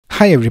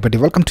Hi everybody,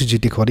 welcome to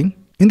GTCoding.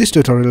 In this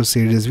tutorial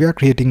series, we are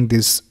creating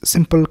this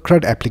simple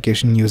CRUD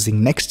application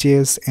using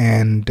Next.js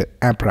and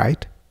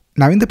AppWrite.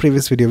 Now in the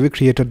previous video, we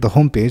created the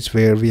home page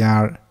where we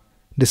are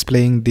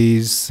displaying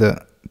these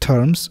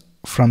terms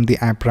from the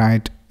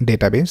AppWrite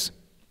database.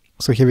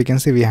 So here we can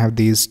see we have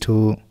these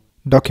two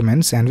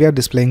documents and we are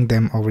displaying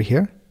them over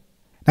here.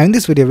 Now in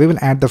this video, we will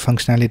add the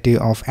functionality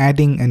of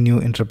adding a new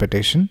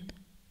interpretation.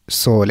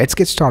 So let's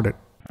get started.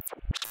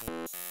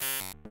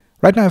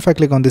 Right now, if I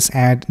click on this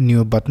add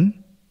new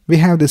button, we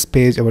have this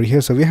page over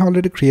here. So we have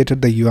already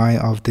created the UI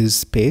of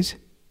this page.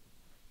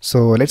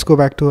 So let's go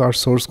back to our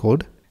source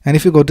code. And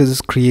if you go to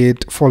this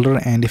create folder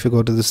and if you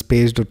go to this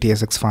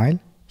page.tsx file,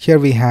 here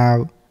we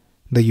have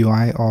the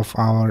UI of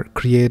our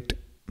create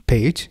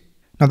page.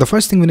 Now the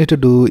first thing we need to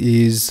do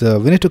is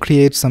we need to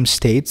create some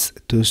states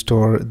to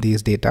store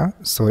these data.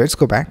 So let's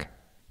go back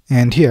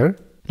and here,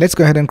 let's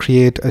go ahead and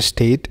create a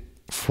state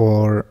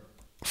for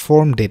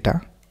form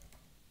data.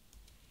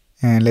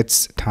 And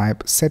let's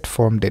type set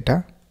form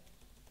data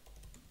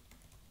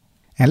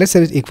and let's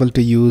set it equal to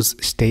use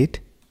state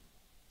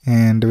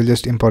and we'll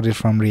just import it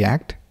from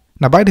React.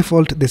 Now by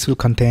default this will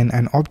contain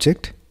an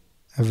object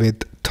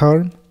with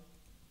term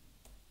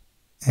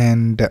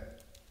and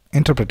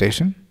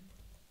interpretation.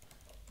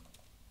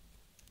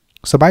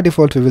 So by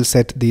default we will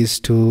set these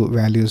two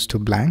values to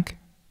blank,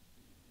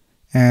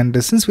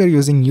 and since we are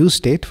using use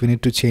state we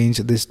need to change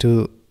this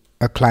to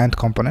a client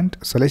component.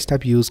 So let's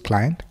type use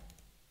client.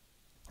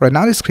 Right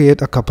now let's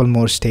create a couple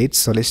more states.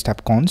 So let's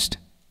type const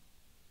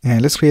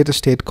and let's create a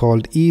state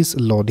called is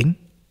loading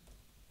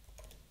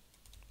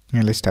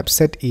and let's type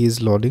set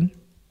is loading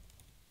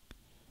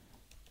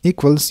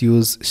equals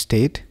use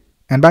state,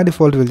 and by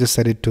default we'll just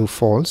set it to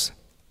false.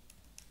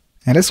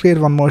 And let's create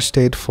one more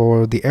state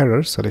for the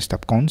error. So let's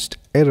type const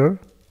error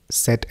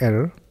set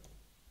error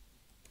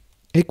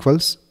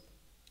equals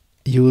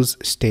use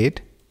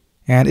state,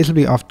 and it will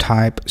be of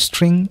type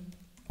string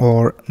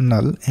or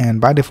null, and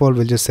by default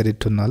we'll just set it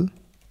to null.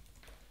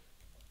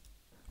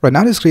 Right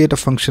now let's create a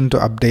function to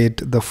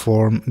update the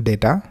form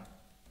data.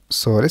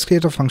 So let's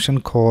create a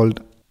function called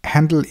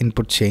handle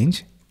input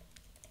change,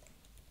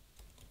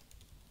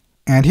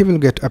 and here we'll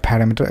get a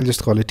parameter. I'll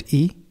just call it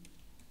e,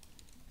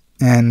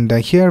 and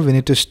here we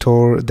need to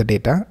store the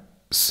data.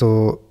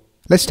 So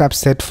let's type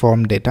set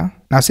form data.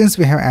 Now since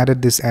we have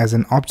added this as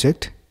an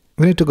object,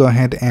 we need to go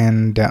ahead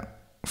and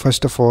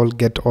first of all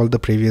get all the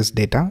previous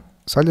data.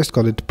 So I'll just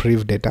call it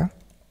prev data.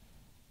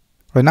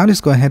 Right now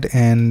let's go ahead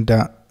and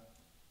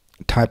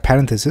type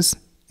parenthesis,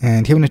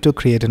 and here we need to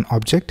create an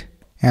object,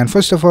 and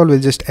first of all we'll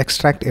just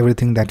extract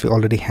everything that we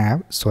already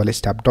have. So let's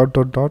type dot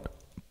dot dot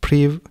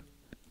prev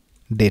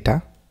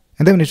data,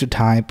 and then we need to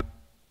type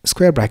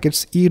square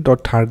brackets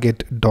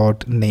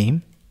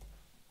e.target.name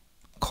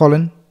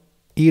colon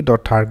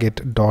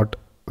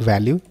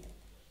e.target.value.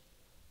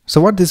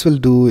 So what this will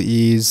do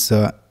is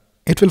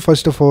it will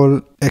first of all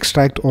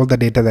extract all the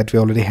data that we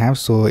already have.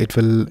 So it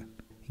will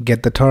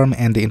get the term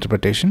and the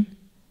interpretation,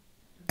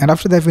 and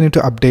after that we need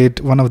to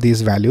update one of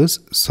these values.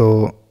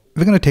 So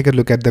we're going to take a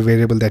look at the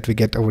variable that we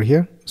get over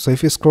here. So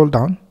if you scroll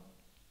down,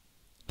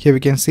 here we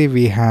can see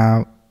we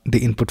have the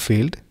input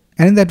field,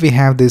 and in that we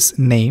have this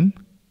name,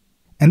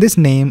 and this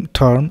name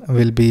term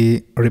will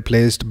be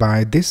replaced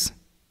by this,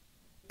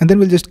 and then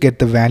we'll just get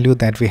the value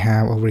that we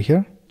have over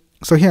here.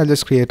 So here I'll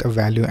just create a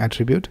value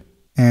attribute,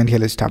 and here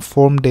let's type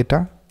form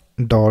data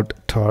dot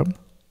term.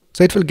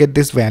 So it will get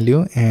this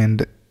value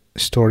and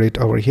store it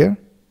over here.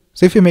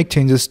 So if you make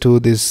changes to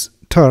this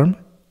term,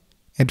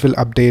 it will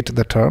update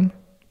the term,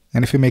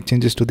 and if you make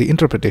changes to the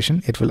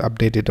interpretation, it will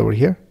update it over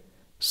here.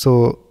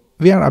 So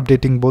we are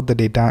updating both the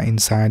data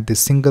inside this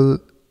single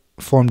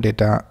form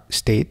data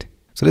state.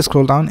 So let's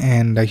scroll down,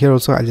 and here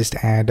also I'll just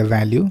add a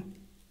value,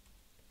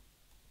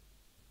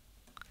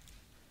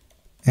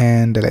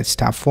 and let's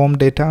type form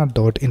data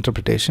dot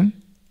interpretation.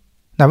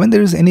 Now when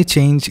there is any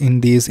change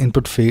in these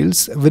input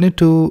fields, we need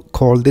to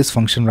call this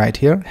function right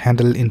here,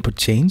 handle input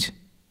change.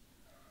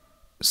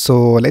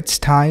 So let's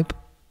type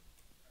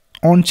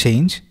on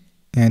change,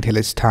 and here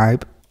let's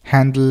type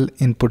handle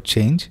input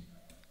change,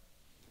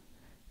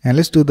 and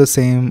let's do the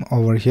same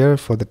over here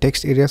for the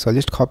text area. So I'll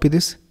just copy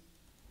this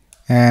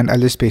and I'll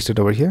just paste it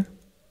over here,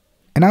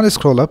 and now let's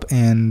scroll up,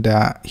 and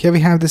here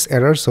we have this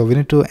error. So we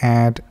need to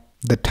add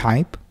the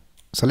type.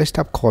 So let's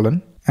type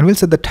colon, and we'll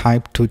set the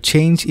type to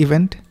change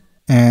event,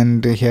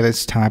 and here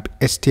let's type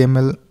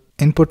HTML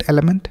input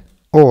element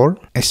or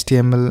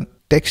HTML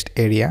text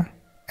area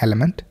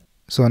element.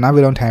 So now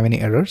we don't have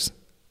any errors.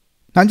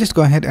 Now just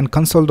go ahead and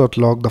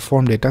console.log the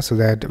form data so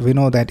that we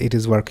know that it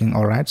is working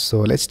alright. So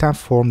let's type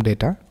form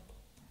data,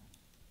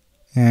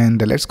 and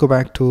let's go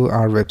back to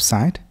our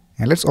website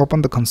and let's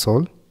open the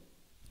console,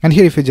 and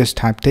here if you just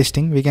type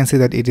testing, we can see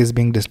that it is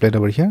being displayed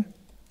over here.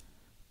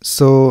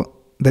 So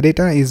the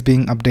data is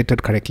being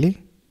updated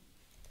correctly.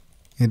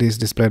 It is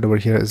displayed over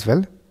here as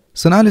well.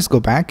 So now let's go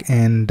back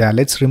and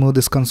let's remove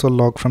this console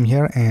log from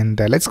here, and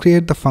let's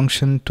create the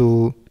function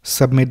to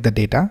submit the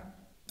data.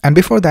 And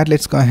before that,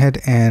 let's go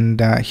ahead and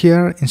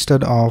here,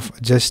 instead of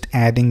just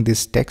adding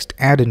this text,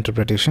 add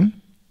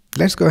interpretation.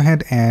 Let's go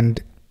ahead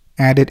and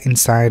add it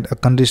inside a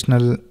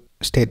conditional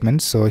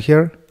statement. So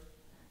here,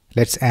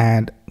 let's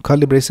add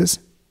curly braces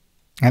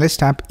and let's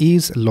type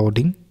is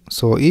loading.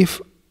 So if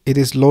it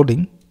is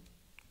loading,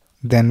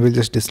 then we'll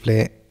just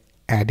display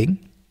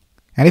adding.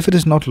 And if it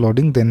is not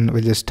loading, then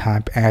we'll just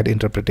type add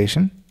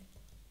interpretation.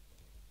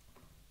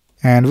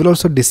 And we'll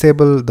also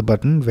disable the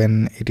button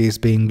when it is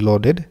being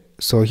loaded.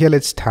 So here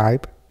let's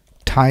type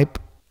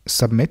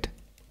submit,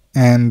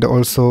 and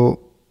also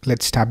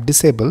let's type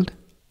disabled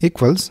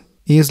equals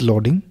is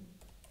loading.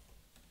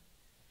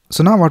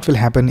 So now what will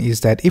happen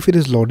is that if it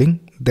is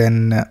loading,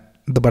 then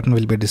the button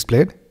will be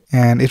displayed,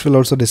 and it will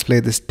also display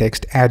this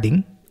text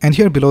adding. And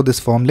here below this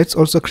form, let's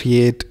also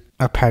create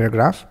a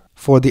paragraph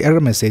for the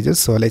error messages.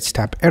 So let's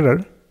type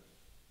error,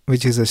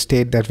 which is a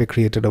state that we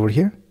created over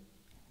here.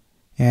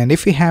 And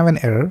if we have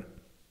an error,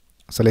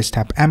 so let's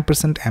type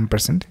ampersand.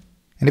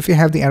 And if you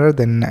have the error,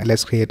 then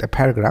let's create a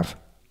paragraph.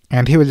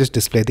 And here we'll just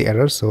display the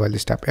error. So I'll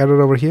just type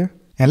error over here.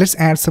 And let's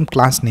add some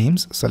class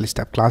names. So let's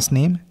type class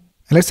name.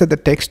 And let's set the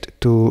text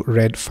to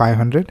red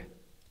 500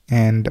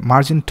 and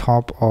margin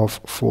top of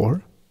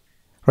 4.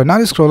 Right now,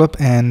 let's scroll up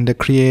and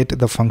create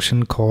the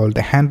function called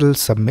handle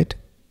submit.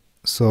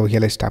 So here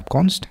let's type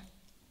const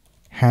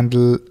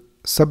handle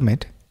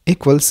submit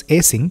equals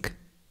async.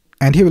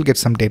 And here we'll get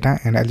some data,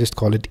 and I'll just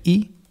call it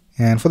E.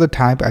 And for the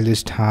type, I'll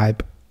just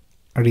type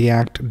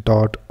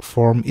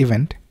react.form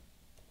event.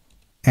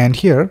 And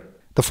here,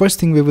 the first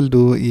thing we will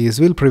do is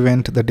we'll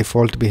prevent the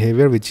default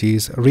behavior, which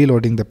is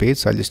reloading the page.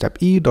 So I'll just type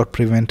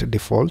e.prevent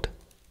default.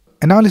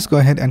 And now let's go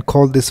ahead and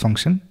call this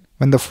function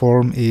when the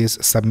form is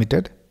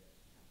submitted.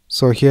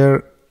 So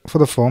here for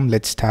the form,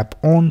 let's tap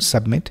on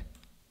submit.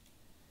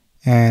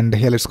 And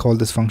here let's call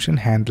this function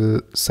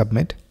handle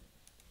submit.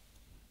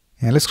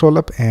 And let's scroll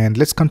up and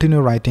let's continue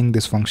writing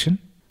this function.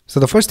 So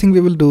the first thing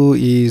we will do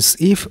is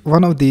if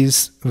one of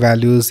these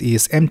values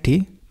is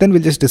empty, then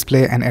we'll just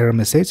display an error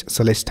message.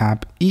 So let's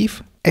type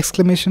if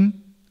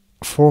exclamation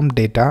form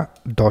data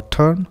dot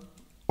turn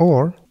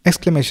or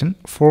exclamation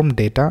form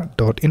data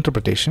dot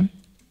interpretation.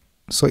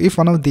 So if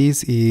one of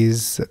these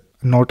is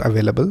not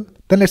available,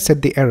 then let's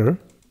set the error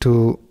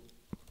to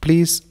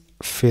please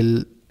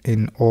fill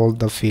in all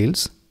the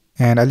fields,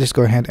 and I'll just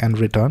go ahead and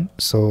return.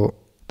 So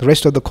the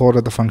rest of the code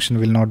of the function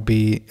will not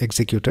be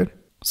executed.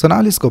 So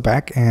now let's go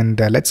back and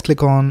let's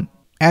click on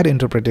add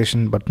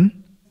interpretation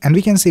button, and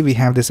we can see we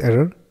have this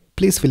error,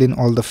 please fill in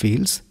all the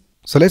fields.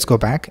 So let's go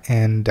back,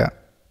 and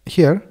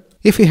here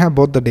if we have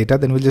both the data,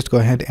 then we'll just go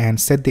ahead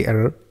and set the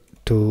error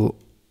to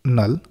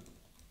null,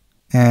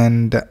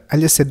 and I'll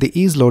just set the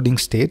is loading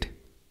state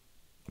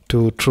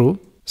to true.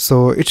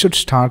 So it should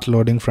start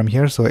loading from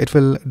here. So it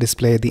will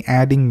display the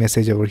adding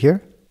message over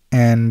here.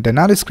 And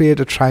now let's create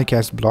a try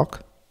catch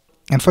block.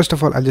 And first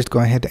of all, I'll just go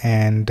ahead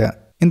and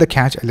in the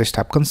catch, I'll just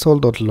type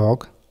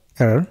console.log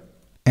error,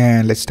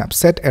 and let's type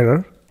set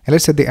error, and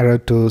let's set the error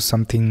to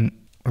something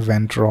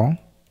went wrong,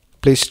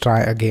 please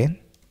try again.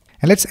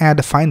 And let's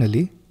add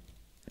finally.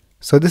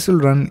 So this will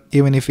run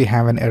even if we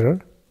have an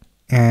error,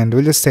 and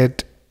we'll just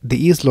set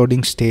the is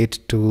loading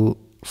state to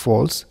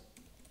false.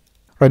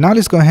 Right now,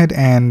 let's go ahead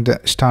and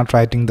start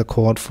writing the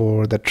code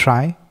for the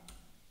try.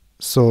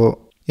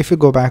 So if we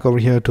go back over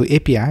here to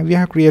API, we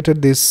have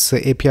created this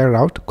API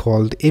route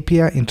called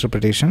API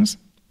interpretations,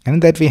 and in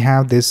that we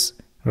have this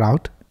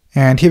route,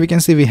 and here we can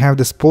see we have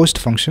this post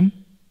function.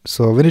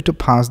 So we need to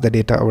pass the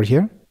data over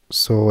here.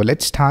 So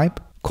let's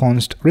type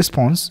const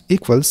response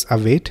equals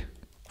await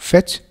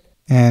fetch,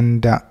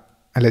 and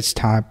let's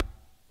type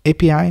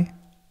API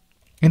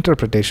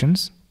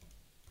interpretations,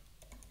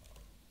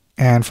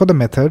 and for the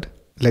method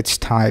let's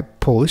type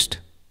post,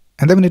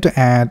 and then we need to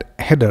add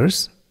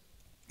headers,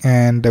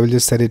 and I will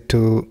just set it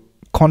to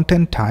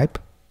content type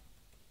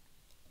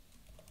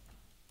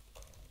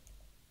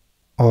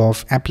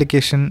of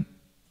application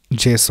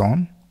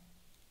JSON,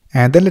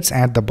 and then let's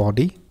add the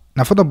body.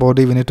 Now for the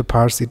body, we need to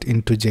parse it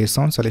into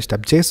JSON. So let's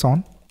type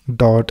JSON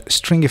dot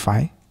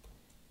stringify,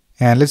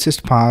 and let's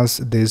just pass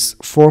this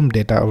form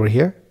data over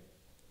here.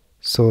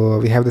 So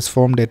we have this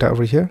form data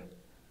over here.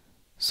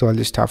 So I'll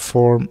just type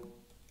form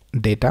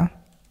data.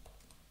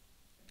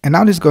 And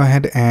now let's go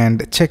ahead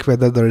and check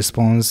whether the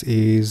response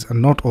is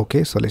not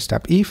okay. So let's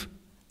type if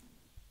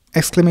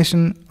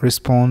exclamation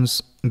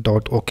response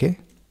dot okay.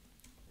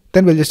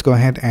 Then we'll just go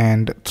ahead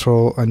and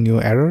throw a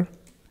new error,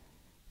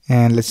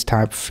 and let's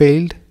type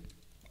failed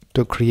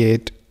to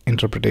create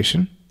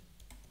interpretation.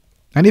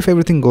 And if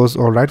everything goes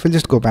all right, we'll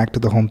just go back to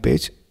the home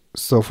page.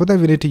 So for that,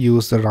 we need to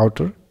use the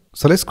router.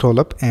 So let's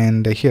scroll up,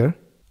 and here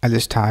I'll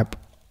just type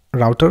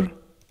router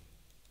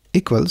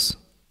equals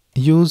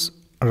use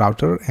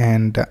router,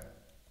 and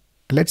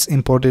let's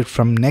import it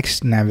from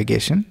Next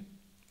navigation,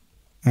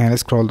 and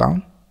let's scroll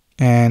down,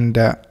 and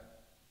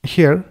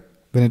here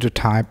we need to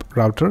type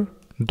router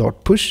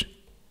dot push,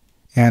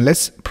 and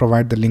let's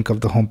provide the link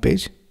of the home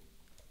page.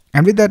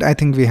 And with that, I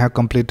think we have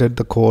completed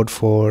the code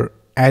for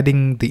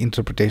adding the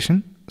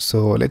interpretation.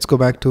 So let's go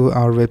back to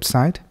our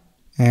website,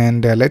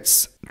 and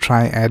let's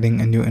try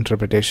adding a new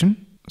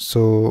interpretation.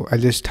 So I'll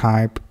just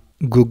type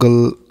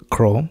Google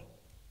Chrome,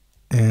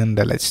 and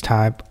let's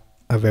type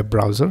a web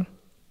browser.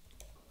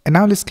 And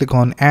now let's click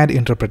on Add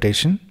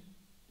Interpretation.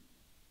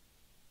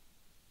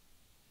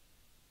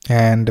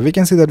 And we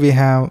can see that we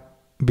have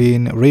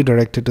been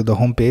redirected to the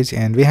home page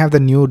and we have the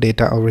new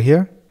data over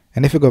here.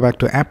 And if you go back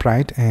to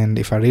AppWrite and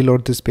if I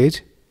reload this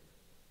page,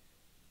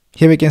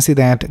 here we can see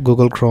that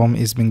Google Chrome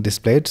is being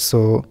displayed.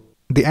 So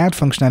the add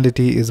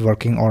functionality is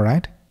working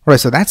alright. Alright,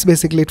 so that's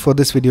basically it for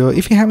this video.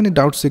 If you have any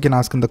doubts, you can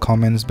ask in the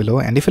comments below.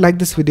 And if you like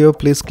this video,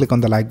 please click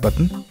on the like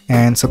button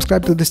and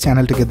subscribe to this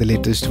channel to get the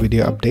latest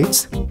video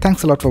updates.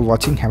 Thanks a lot for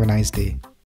watching. Have a nice day.